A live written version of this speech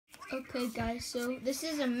Okay, guys, so this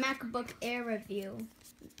is a MacBook Air review.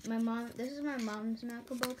 This is my mom's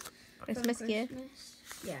MacBook. Christmas gift.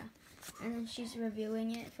 Yeah, and then she's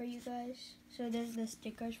reviewing it for you guys. So there's the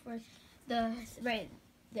stickers for the right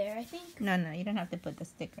there, I think. No, you don't have to put the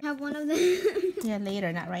sticker. I have one of them. Yeah,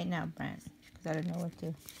 later, not right now, Brent, because I don't know what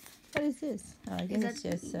to. What is this? Oh, I guess it's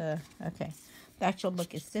just okay. The actual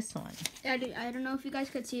book is this one. I don't know if you guys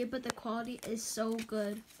could see it, but the quality is so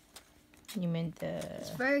good. You meant the...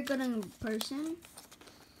 It's very good in person.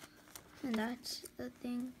 And that's the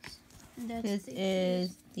things. And that's this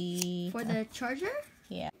is the... For the charger?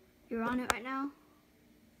 Yeah. You're on it right now?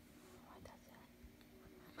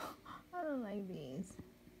 I don't like these.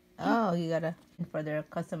 Oh, you gotta further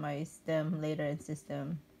customize them later in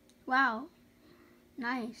system. Wow.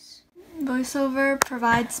 Nice. VoiceOver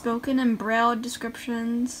provides spoken and braille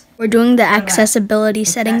descriptions. We're doing the accessibility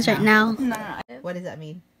settings right now. No. What does that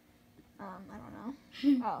mean? I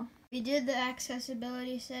don't know. Oh. We did the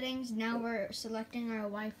accessibility settings. Now we're selecting our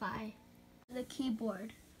Wi-Fi. The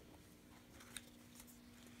keyboard.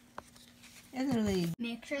 It doesn't really...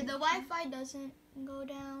 Make sure the Wi-Fi doesn't go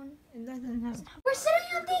down. It doesn't have... We're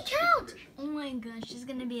setting up the account! Oh my gosh, this is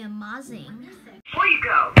gonna be amazing. Before you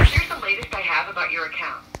go, here's the latest I have about your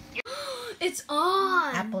account. It's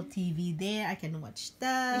on! Apple TV there. I can watch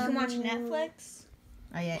stuff. You can watch Netflix.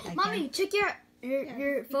 Oh, yeah, I Mommy, can. check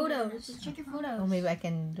your photos. Check your photos. Oh, maybe I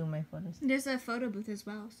can do my photos. There's a photo booth as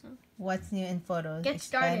well. So What's new in photos? Get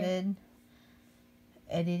started. Expanded.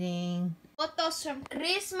 Editing. Photos from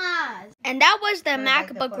Christmas. And that was the Or like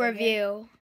the MacBook photo review.